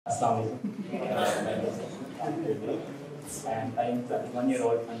Assalamu alaikum. And I am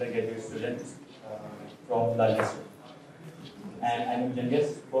 21-year-old undergraduate student from London. And I am the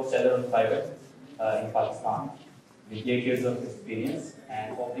youngest pro seller on Fiverr in Pakistan with 8 years of experience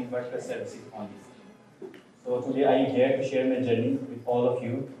and offering WordPress services only. So today I am here to share my journey with all of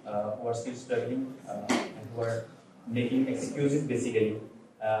you who are still struggling and who are making excuses basically.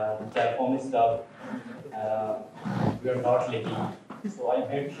 The platform is tough, we are not lucky. So I'm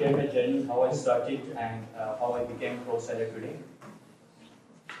here to share my journey, how I started and how I became pro seller today.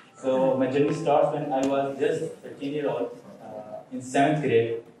 So my journey starts when I was just 13-year-old in 7th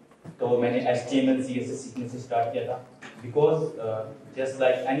grade. तो मैंने HTML CSS सीखने से start किया था because just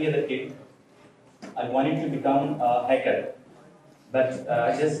like any other kid, I wanted to become a hacker. But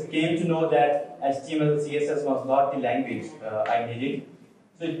I just came to know that HTML CSS was not the language I needed.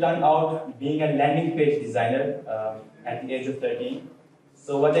 So it turned out being a landing page designer at the age of 13.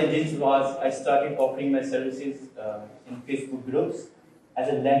 So what I did was I started offering my services in Facebook groups as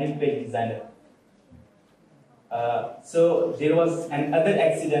a landing page designer. So there was another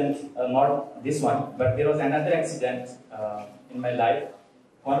accident, not this one, but there was another accident in my life.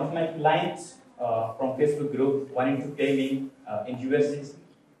 One of my clients from Facebook group wanted to pay me in USD.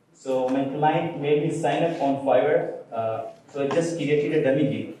 So my client made me sign up on Fiverr. So I just created a dummy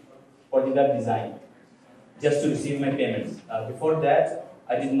gig for the web design just to receive my payments. Before that,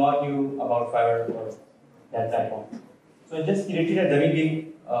 I did not know about Fiverr or that platform. So I just created a dummy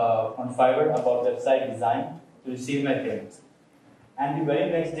gig on Fiverr about website design to receive my payments. And the very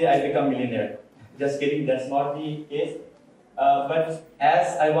next day, I become millionaire. Just kidding, that's not the case. But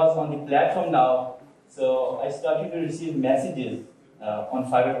as I was on the platform now, so I started to receive messages on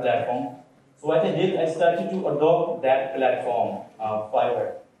Fiverr platform. So what I did, I started to adopt that platform,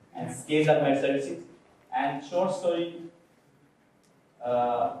 Fiverr, and scale up my services. And short story,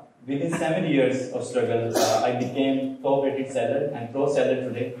 within 7 years of struggle, I became top-rated seller and pro seller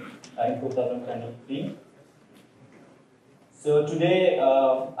today in 2023. So today,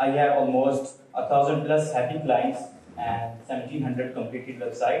 I have almost 1,000 plus happy clients and 1,700 completed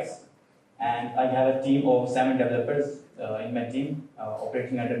websites. And I have a team of 7 developers in my team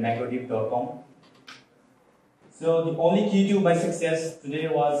operating under macrodeep.com. So the only key to my success today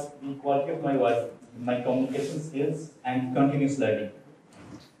was the quality of my work, my communication skills, and continuous learning.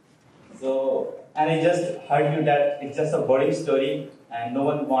 So, and I just heard you that it's just a boring story and no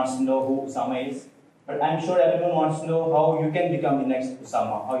one wants to know who Usama is. But I'm sure everyone wants to know how you can become the next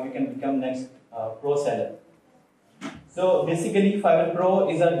Usama, how you can become next pro seller. So basically, Fiverr Pro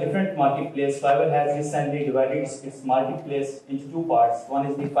is a different marketplace. Fiverr has recently divided its marketplace into 2 parts. One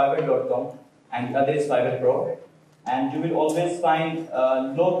is the Fiverr.com and the other is Fiverr Pro. And you will always find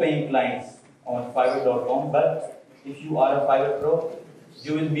low-paying clients on Fiverr.com. But if you are a Fiverr Pro,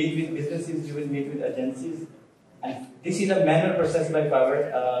 you will meet with businesses, you will meet with agencies. And this is a manual process by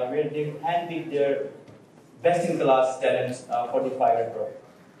Fiverr where they handpick their best-in-class talents for the Fiverr Pro.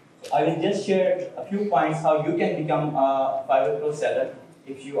 I will just share a few points how you can become a Fiverr Pro seller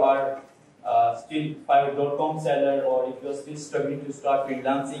if you are still Fiverr.com seller or if you are still struggling to start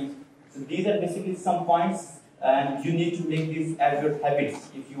freelancing. So these are basically some points and you need to make these as your habits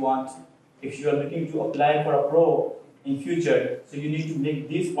if you are looking to apply for a pro in future. So you need to make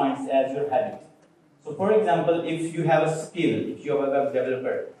these points as your habit. So for example, if you have a skill, if you are a web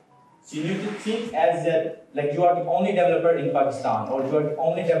developer, so you need to think as that, like you are the only developer in Pakistan or you are the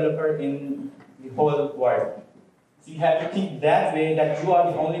only developer in the whole world. So you have to think that way, that you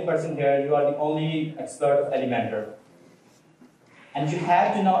are the only person here, you are the only expert of Elementor. And you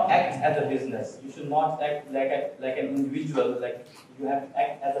have to now act as a business. You should not act like an individual, like you have to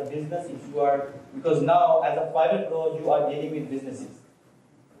act as a business if you are, because now as a Fiverr Pro, you are dealing with businesses.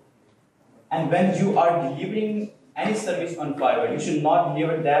 And when you are delivering any service on Fiverr, you should not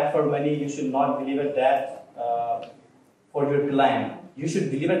deliver that for money, you should not deliver that for your client. You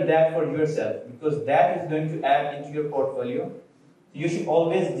should deliver that for yourself because that is going to add into your portfolio. You should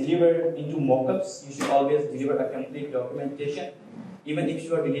always deliver into mockups, you should always deliver a complete documentation, even if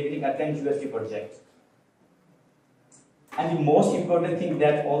you are delivering a 10 USD project. And the most important thing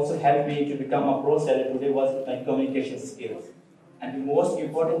that also helped me to become a pro seller today was my communication skills. And the most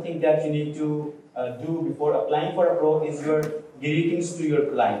important thing that you need to do before applying for a pro is your greetings to your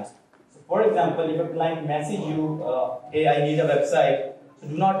client. So for example, if a client messages you, hey, I need a website, so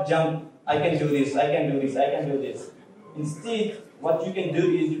do not jump, I can do this, I can do this, I can do this. Instead, what you can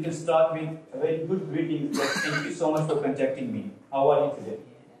do is you can start with a very good greeting, like, thank you so much for contacting me. How are you today?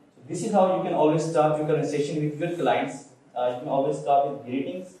 So this is how you can always start your conversation with your clients. You can always start with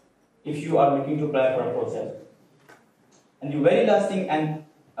greetings if you are looking to apply for a pro seller. And the very last thing, and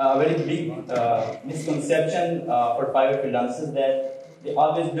a very big misconception for Fiverr freelancers that they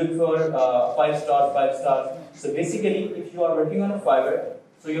always look for 5 stars, 5 stars. So basically, if you are working on a Fiverr,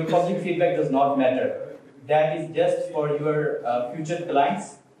 so your public feedback does not matter. That is just for your future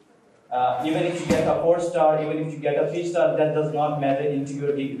clients. Even if you get a 4 star, even if you get a 3 star, that does not matter into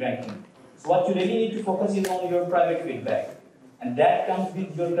your gig ranking. So what you really need to focus is on your private feedback. And that comes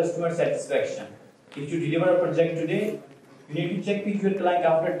with your customer satisfaction. If you deliver a project today, you need to check with your client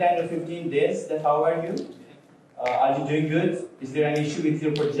after 10 or 15 days that how are you? Are you doing good? Is there an issue with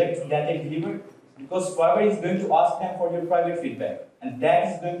your project that they delivered? Because Fiverr is going to ask them for your private feedback. And that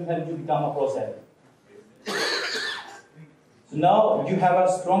is going to help you become a pro seller. So now you have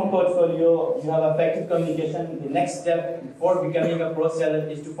a strong portfolio, you have effective communication. The next step before becoming a pro seller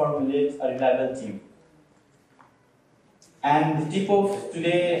is to formulate a reliable team. And the tip of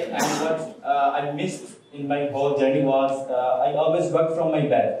today and what I missed in my whole journey was I always work from my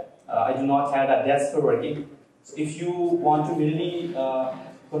bed. I do not have a desk for working. So if you want to really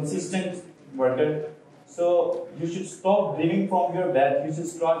consistent worker, so you should stop dreaming from your bed. You should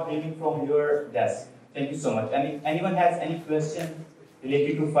start dreaming from your desk. Thank you so much. And if anyone has any question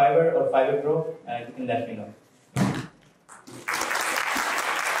related to Fiverr or Fiverr Pro, you can let me know.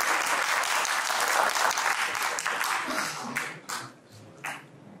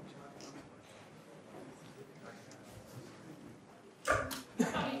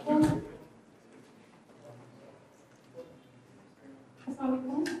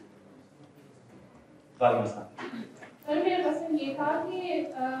 Sir मेरा question ये था कि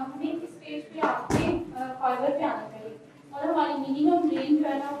हमें किस stage पे आपके fibre पे आना चाहिए और हमारी मिनिमम रेंज जो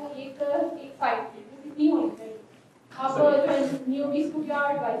है ना वो एक फाइव कितनी होनी चाहिए आप जो न्यूबीज को क्या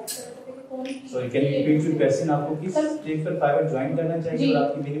एडवाइस करते हैं कौन सी sorry can you repeat your question आपको किस स्टेज पर फाइवर ज्वाइन करना चाहिए और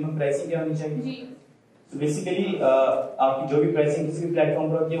आपकी मिनिमम प्राइसिंग क्या होनी चाहिए जी तो बेसिकली आपकी जो भी प्राइसिंग किसी भी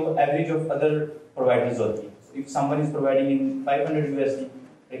प्लेटफॉर्म पर होती है वो एवरेज ऑफ अदर प्रोवाइडर्स होती है if someone is providing in 500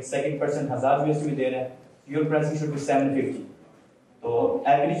 USD एक सेकंड पर्सन 1000 USD में दे रहा है your pricing should be 750 तो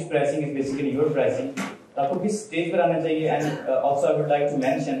average pricing is basically your pricing तो आपको किस स्टेज पर आना चाहिए and also I would like to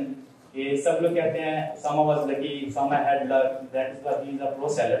mention कि सब लोग कहते हैं Sama was lucky, Sama had luck, that is why he is a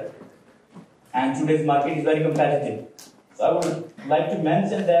pro seller and today's market is very competitive so I would like to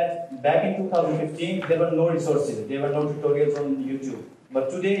mention that back in 2015 there were no resources, there were no tutorials on YouTube but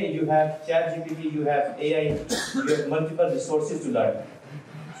today you have ChatGPT, you have AI, you have multiple resources to learn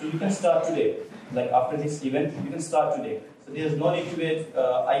so you can start today like after this event, you can start today. So there is no need to wait.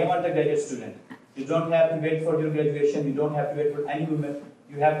 I am an undergraduate student. You don't have to wait for your graduation. You don't have to wait for any moment.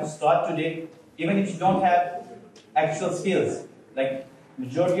 You have to start today, even if you don't have actual skills. Like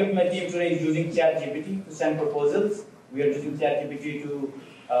majority of my team today is using ChatGPT to send proposals. We are using ChatGPT to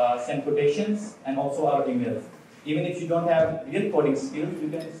send quotations and also our emails. Even if you don't have real coding skills, you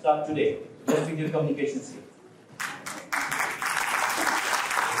can start today just with your communication skills.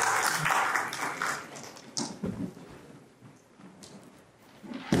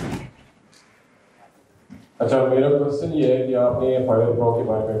 अच्छा मेरा question ये है कि आपने fibre pro के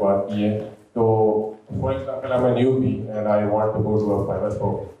बारे में बात की है तो for example I am new B and I want to go to a fibre pro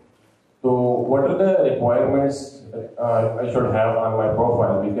तो what are the requirements I should have on my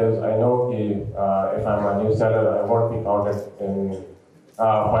profile because I know कि if I am a new seller I want be counted in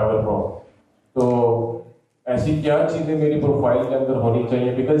fibre pro तो ऐसी क्या चीज़ें मेरी profile के अंदर होनी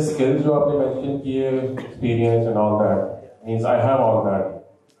चाहिए बिकॉज स्किल्स जो आपने मेंशन किए experience and all that means I have all that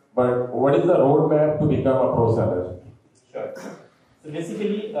But what is the roadmap to become a pro seller? Sure. So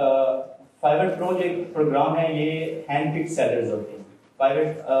basically, Fiverr Pro जो प्रोग्राम है ये हैंड पिक्ड सेलर्स होते हैं. Fiverr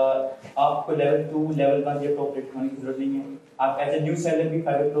आपको level 2, level 1 या top rate होने की जरूरत नहीं है. आप एज ए न्यू सेलर भी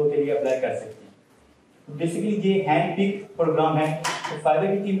Fiverr Pro के लिए अप्लाई कर सकते हैं. तो बेसिकली ये हैंड पिक्ड प्रोग्राम है. तो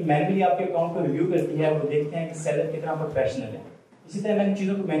Fiverr की टीम मैनुअली आपके अकाउंट को रिव्यू करती है. वो देखते हैं कि सेलर कितना प्रोफेशनल है. इसी तरह मैंने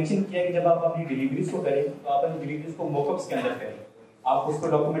चीज़ों को मेंशन किया कि जब आप अपनी डिलीवरीज को करें तो आप अपनी डिलीवरीज को मॉकअप्स के अंदर करें. आप उसको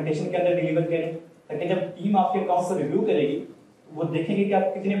डॉक्यूमेंटेशन के अंदर डिलीवर करें ताकि जब टीम आपके अकाउंट को रिव्यू करेगी तो वो देखेंगे कि आप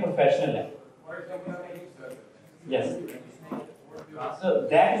कितने प्रोफेशनल हैं. Yes. So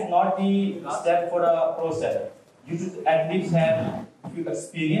that is not the step for a pro seller. You should at least have few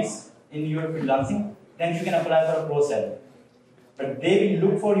experience in your freelancing, then you can apply for a pro seller. But they will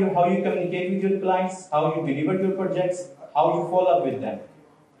look for you how you communicate with your clients, how you deliver your projects, how you follow up with them.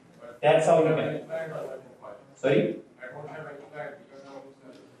 That's how you can. Sorry.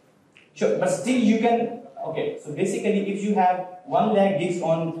 Sure, but still you can, okay, so basically if you have 1 lakh gigs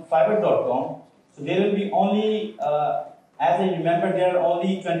on Fiverr.com, so there will be only, as I remember, there are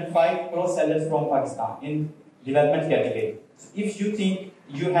only 25 pro sellers from Pakistan in development category. So if you think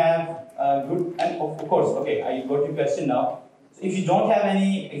you have good, and of course, okay, I got your question now. So if you don't have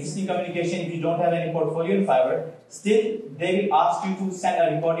any existing communication, if you don't have any portfolio in Fiverr, still they will ask you to send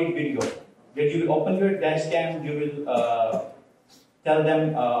a recorded video where you will open your dash cam, you will tell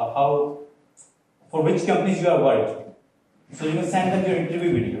them for which companies you have worked. So you can send them your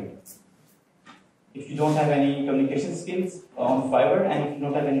interview video. If you don't have any communication skills on Fiverr and if you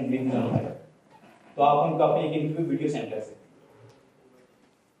don't have any links on Fiverr, तो आप उनको अपनी एक interview video send कर सकते हैं.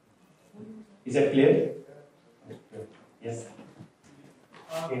 Is that clear? Yes.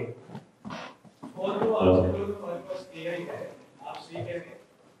 Okay. और तो आजकल तो हमारे पास AI है, आप सही कह रहे हैं.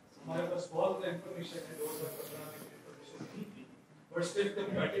 हमारे पास बहुत ज़्यादा इंफॉर्मेशन है, 2015 में इंफॉर्मेशन नहीं थी, बट स्टिल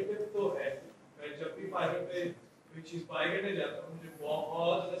कम्पिटिटिव तो है. मैं जब भी Fiverr पे कोई चीज़ बाय करने जाता हूँ, मुझे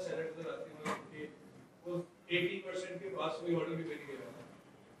बहुत ज़्यादा सेलेक्ट नजर आती है कि वो 80% के पास कोई ऑर्डर भी नहीं कर रहा.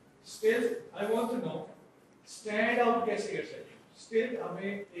 Still, I want to know, stand out कैसे कर सकते हैं? Still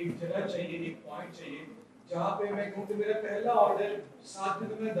हमें एक जगह चाहिए, एक पॉइंट चाहिए, जहाँ पे मैं कहूँ कि मेरा पहला ऑर्डर 7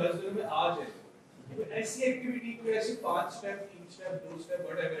 दिन में 10 दिन में आ जाए. तो ऐसी एक्टिविटी कोई ऐसी 5 step, 3 step, 2 step,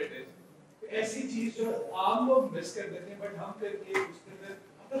 whatever it is, ऐसी चीज जो आम लोग मिस कर देते हैं, बट हम करके उसके अंदर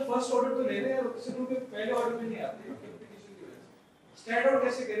अपना फर्स्ट ऑर्डर तो ले रहे हैं और उससे उनके पहले ऑर्डर में नहीं आते कंपटीशन की वजह से. स्टैंड आउट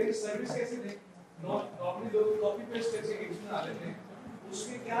कैसे करेंगे, सर्विस कैसे दें? नॉर्मली लोग कॉपी पेस्ट करके गिग्स बना लेते हैं,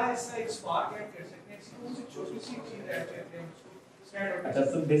 उसमें क्या ऐसा एक स्पार्क ऐड कर सकते हैं, ऐसी कौन सी छोटी सी चीज ऐड करते हैं उसको स्टैंड आउट. अच्छा,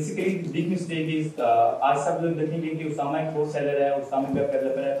 so basically the big mistake is आज सब लोग देखेंगे कि उसामा एक प्रो सेलर है, उसामा वेब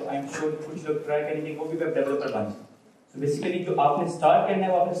डेवलपर है, तो आई एम श्योर कुछ लोग ट्राई करेंगे वो भी वेब डेवलपर बन जाए. So basically जो आपने स्टार्ट करना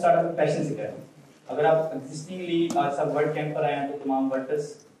है वो आपने स्टार्ट अपने पैशन से करना है. अगर आप एग्जिस्टिंगली आज सब वर्ड कैंप पर आए हैं तो तमाम वर्डप्रेस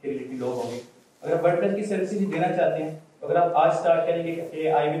के रिलेटेड लोग होंगे. अगर आप वर्डप्रेस की सर्विसेज देना चाहते हैं, तो अगर आप आज स्टार्ट करेंगे कि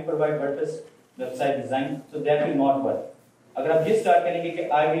I will provide WordPress website design, so that will not work. अगर आप ये स्टार्ट करेंगे कि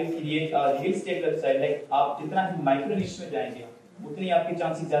I will create a real estate website, like आप जितना ही माइक्रो निश में जाएंगे उतनी आपकी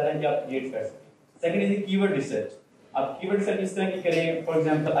चांसेस ज्यादा हैं कि आप क्रिएट कर सकें. Second is keyword research. आप कीवर्ड रिसर्च इस तरह की करें, for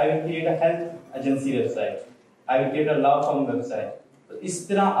example I will create a health agency website, I will create a law firm website. तो इस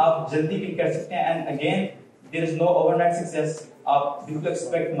तरह आप जल्दी भी कर सकते हैं. And again there is no overnight success. आप बिल्कुल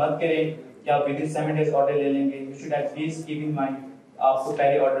एक्सपेक्ट मत करें कि आप विद इन 7 डेज ऑर्डर ले लेंगे. You should at least keep in mind आपको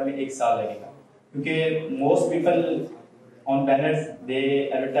पहले ऑर्डर में 1 साल लगेगा, क्योंकि most people on banners they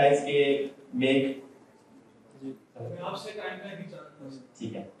advertise के मेक. मैं आपसे टाइम में नहीं जानता.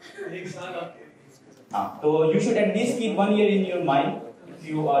 ठीक है, 1 साल आपके. हाँ, तो you should at least keep 1 year in your mind if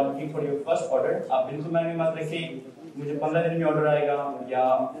you are looking for your first order. आप बिल्कुल माइंड में मत रखें मुझे 15 दिन में ऑर्डर आएगा या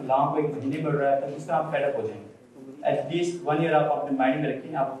लाभ को 1 महीने मिल रहा है, तो उसका आप फेड अप हो जाएंगे. एटलीस्ट 1 ईयर आप अपने माइंड में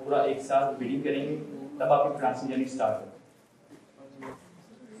रखें. आप पूरा 1 साल बिल्डिंग करेंगे तब आपकी फ्रीलांसिंग जर्नी स्टार्ट होगी.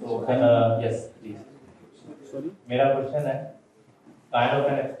 So yes please. मेरा क्वेश्चन है kind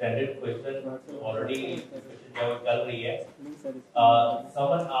of N extended question, already जो चल रही है.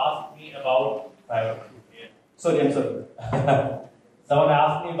 Someone asked me about Fiverr. Sorry, I'm sorry. Someone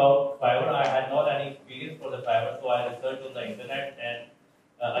asked me about Fiverr. I had not any experience for the Fiverr, so I researched on the internet and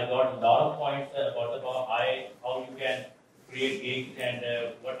I got a lot of points about how you can create gigs and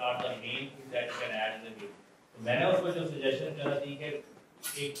what are the main things that you can add in the gig. तो मैंने उसको जो suggestion करा थी कि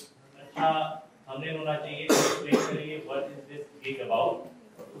एक अच्छा हमने होना चाहिए एक्सप्लेन करिए what is this gig about.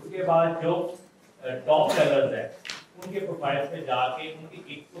 उसके बाद जो टॉप सेलर्स हैं उनके प्रोफाइल पे जाके उनकी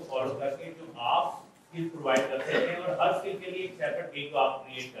गिग्स को फॉलो करके जो आप स्किल प्रोवाइड कर सकते हैं और हर स्किल के लिए एक सेपरेट गिग को आप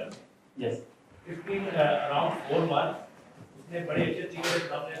क्रिएट कर सकते हैं. यस, 15 अराउंड 4 मंथ्स उसने बड़े अच्छे तरीके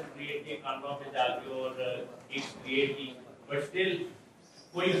से हमने क्रिएट किए कानवा पे जाके और गिग्स क्रिएट की, बट स्टिल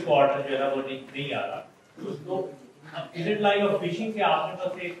कोई उसको ऑर्डर जो है वो नहीं आ रहा. तो is it like a fishing के आपने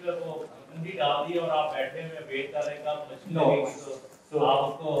बस एक वो कुंडी डाल दी और आप बैठे हुए वेट कर रहे हैं कब मछली लगेगी तो आप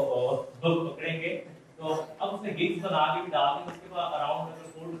उसको पकड़ेंगे. तो अब उसने गिग्स बना के भी डाल दी. उसके बाद अराउंड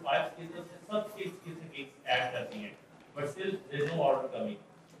 4 to 5 स्किल्स सब स्किल्स गिग्स ऐड करती हैं, but still there is no order coming.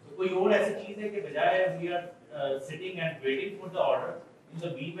 तो कोई और ऐसी चीज है कि बजाय we are sitting and waiting for the order, in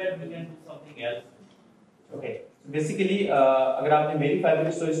the meanwhile we can do something else. Okay, basically अगर आपने मेरी फाइवर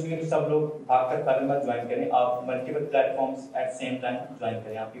की स्टोरी सुनी तो सब लोग भागकर फाइवर में ज्वाइन करें. आप multiple platforms eight same time join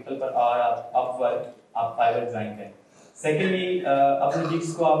करें. आप पीपल पर अपवर्क, आप फाइवर ज्वाइन करें. सेकेंडली अपने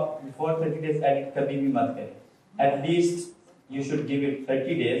गिग्स को आप बिफोर 30 डेज एडिट कभी भी मत करें. At least you should give it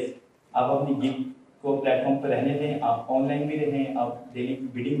 30 days. आप अपनी गिग को प्लेटफॉर्म पर रहने दें, आप ऑनलाइन भी रहें, आप डेली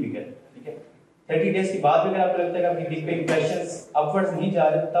बिडिंग भी करें. ठीक है, 30 डेज के बाद अगर आपको लगता है कि आपकी गिग पे इंप्रेशंस अपवर्ड्स नहीं जा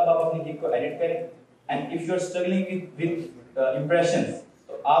रहे, तब आप अपनी गिग को एडिट करें. And if you are struggling with impressions,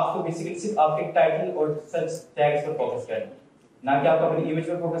 तो आपको बेसिकली सिर्फ आपके टाइटल और सर्च टैग्स पर फोकस करना है, ना कि आपको अपनी इमेज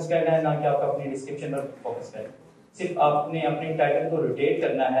पर फोकस करना है, ना कि आपको अपनी डिस्क्रिप्शन पर फोकस करना है. सिर्फ आपने अपने टाइटल को रोटेट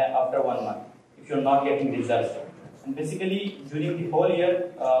करना है after 1 month if you are not getting results. And basically during the whole year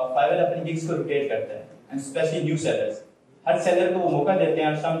fibre अपनी गिग्स को रोटेट करता है, and specially new sellers. Her seller को वो मौका देते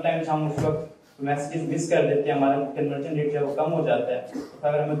हैं, समटाइम्स हम उस वक्त मैसेजेस मिस कर देते हैं, हमारा कन्वर्जन रेट जो वो कम हो जाता है, तो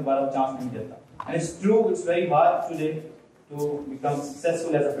फाइवर हमें दोबारा चांस नहीं देता. And it's true, it's very hard today to become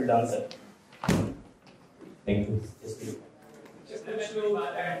successful as a freelancer. Thank you.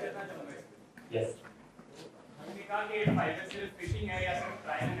 Yes. हमने कहा कि फाइवर सिर्फ फिशिंग है या सिर्फ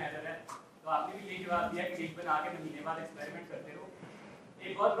ट्रायल एंड एरर है, तो आपने भी यही जवाब दिया कि लिंक बना के महीने बाद एक्सपेरिमेंट करते रहो.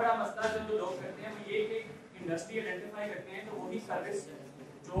 एक बहुत बड़ा मसला जो लोग करते हैं वो ये कि इंडस्ट्री आइडेंटिफाई करते हैं तो वही सर्विस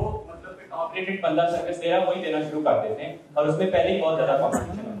जो मतलब कि टॉप रेटेड बंदा सर्विस दे रहा है वही देना शुरू कर देते हैं, और उसमें पहले ही बहुत ज्यादा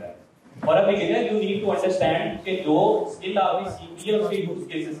कॉम्पिटिशन होता है. और अब beginner you need to understand कि जो स्किल आपने सीखी है उसके यूज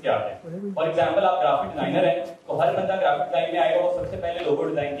केसेस क्या हैं. फॉर एग्जांपल आप ग्राफिक डिजाइनर हैं, तो हर बंदा ग्राफिक डिजाइन में आएगा वो सबसे पहले लोगो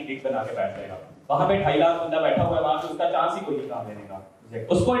डिजाइन की गिग बना के बैठ जाएगा. वहां पे 2.5 लाख बंदा बैठा हुआ है, वहां पे उसका चांस ही कोई नहीं काम लेने का.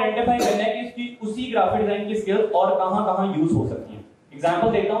 उसको आइडेंटिफाई करना है कि उसकी उसी ग्राफिक डिजाइन की स्किल्स और कहां-कहां यूज हो सकती हैं.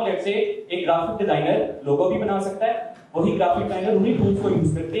 एग्जांपल देता हूं, लेट्स से एक ग्राफिक डिजाइनर लोगो भी बना सकता है, वही ग्राफिक डिजाइनर उन्हीं टूल्स को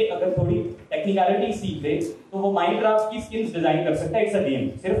यूज करके अगर थोड़ी टेक्निकलिटी सीख ले तो वो माइनक्राफ्ट की स्किन्स डिजाइन कर सकता है. इट्स अ गेम,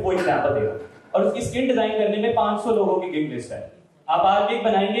 सिर्फ वो एग्जांपल दे रहा हूं. और उसकी स्किन डिजाइन करने में 500 लोगों की गिग लिस्ट है. आप आज गिग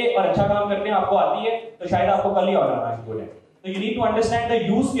बनाएंगे और अच्छा काम करते हैं, आपको आती है, तो शायद आपको कल ही ऑर्डर आना शुरू हो जाए. तो you need to understand the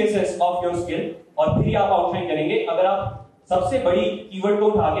use cases of your skill, और फिर ही आप आउटलाइन करेंगे. अगर आप सबसे बड़ी कीवर्ड को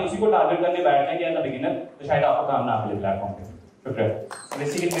उठा के उसी को टारगेट करने बैठ जाएंगे एज अ बिगिनर, तो शायद आपको काम ना मिले प्लेटफॉर्म पे. शुक्रिया.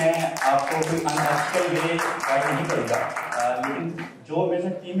 बेसिकली मैं आपको कोई अनएथिकल वे गाइड नहीं करूंगा, लेकिन जो मेरे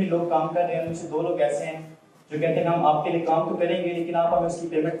साथ टीम में लोग काम कर रहे हैं उनसे 2 लोग ऐसे हैं जो कहते हैं हम आपके लिए काम तो करेंगे लेकिन आप हमें उसकी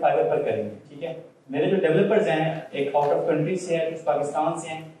पेमेंट फाइवर पर करेंगे. ठीक है. मेरे जो डेवलपर्स हैं, एक आउट ऑफ कंट्री से है, कुछ पाकिस्तान से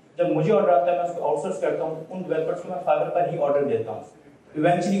हैं. जब मुझे ऑर्डर आता है मैं उसको आउटसोर्स करता हूँ, उन डेवलपर्स को मैं फाइवर पर ही ऑर्डर देता हूँ.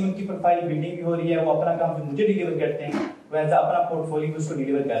 इवेंचुअली उनकी प्रोफाइल बिल्डिंग भी हो रही है, वो अपना काम जो मुझे डिलीवर करते हैं वो एज अपना पोर्टफोलियो उसको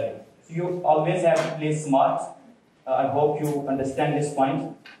डिलीवर कर रहे हैं. So you always have to play smart. I hope you understand this point.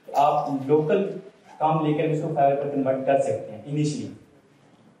 आप लोकल काम लेकर उसको फाइवर पर कन्वर्ट कर सकते हैं इनिशियली.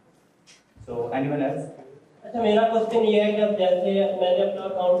 So anyone else? अच्छा, मेरा क्वेश्चन ये है कि अब जैसे मैंने अपना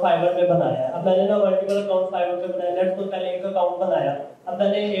अकाउंट फाइवर पे बनाया है, अब मैंने ना मल्टीपल अकाउंट फाइवर पे बनाया. लेट्स तो पहले एक अकाउंट बनाया, अब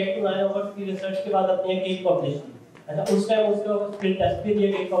मैंने 8 to 9 आवर्स की रिसर्च के बाद अपनी एक गिग पब्लिश की. अच्छा, उस टाइम उसके ऊपर स्किल टेस्ट भी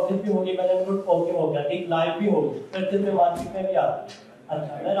दिए, गिग पब्लिश भी होगी, मैंने गुड ओके हो गया, गिग लाइव भी होगी, फिर दिन में मार्केट में भी आती है.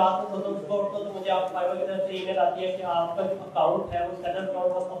 अच्छा, मैं रात को सोता हूँ, सुबह उठता हूँ तो मुझे आप फाइवर की तरफ से ईमेल आती है कि आपका जो अकाउंट है वो सेलर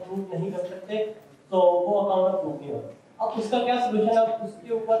अकाउंट हम अप्रूव नहीं कर सकते, तो वो अकाउंट अप्रूव नहीं होगा. अब उसका क्या सोल्यूशन है?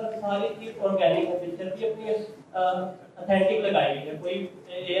 उसके ऊपर सारी चीज ऑर्गेनिक है, पिक्चर भी अपनी ऑथेंटिक लगाई गई है, कोई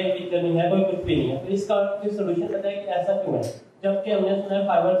एआई पिक्चर नहीं है, कोई कुछ भी नहीं है. तो इसका कोई सोल्यूशन बताएं कि ऐसा क्यों है, जबकि हमने सुना है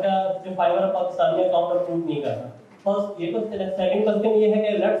फाइवर का जो फाइवर पाकिस्तानी अकाउंट अप्रूव नहीं कर रहा. फर्स्ट ये क्वेश्चन है. सेकंड क्वेश्चन ये है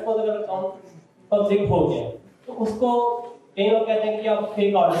कि लेट्स सपोज अगर अकाउंट पब्लिक हो गया तो उसको कई लोग कहते हैं कि आप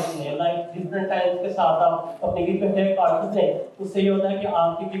फेक ऑर्डर्स लें, लाइक डिफरेंट टाइम्स के साथ आप अपनी गिग पे फेक ऑर्डर्स लें. उससे ये होता है कि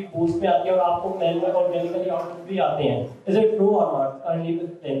आपकी गिग बूस्ट पे आती है और आपको मैनुअल और ऑर्गेनिकली ऑर्डर्स भी आते हैं. इज इट ट्रू और not? Kindly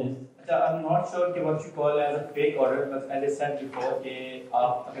explain this. I'm not sure कि what you call as a fake order, but as I said before कि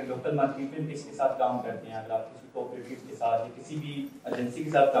आप अगर लोकल मार्केट में किसी के साथ काम करते हैं, अगर आप किसी कोऑपरेटिव के साथ या किसी भी एजेंसी के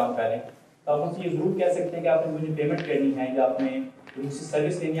साथ काम कर रहे हैं, तो आप उनसे ये जरूर कह सकते हैं कि आपने मुझे पेमेंट करनी है या आपने मुझसे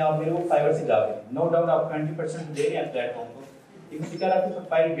सर्विस लेनी है, आप मेरे को फाइवर से जाके. नो डाउट आप 20% दे रहे हैं प्लेटफॉर्म को, लेकिन उसके कारण आपकी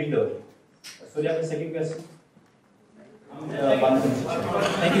प्रोफाइल बिल्ड हो रही है. सो या second question.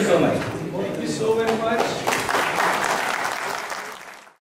 Thank you so much. Thank you so very much.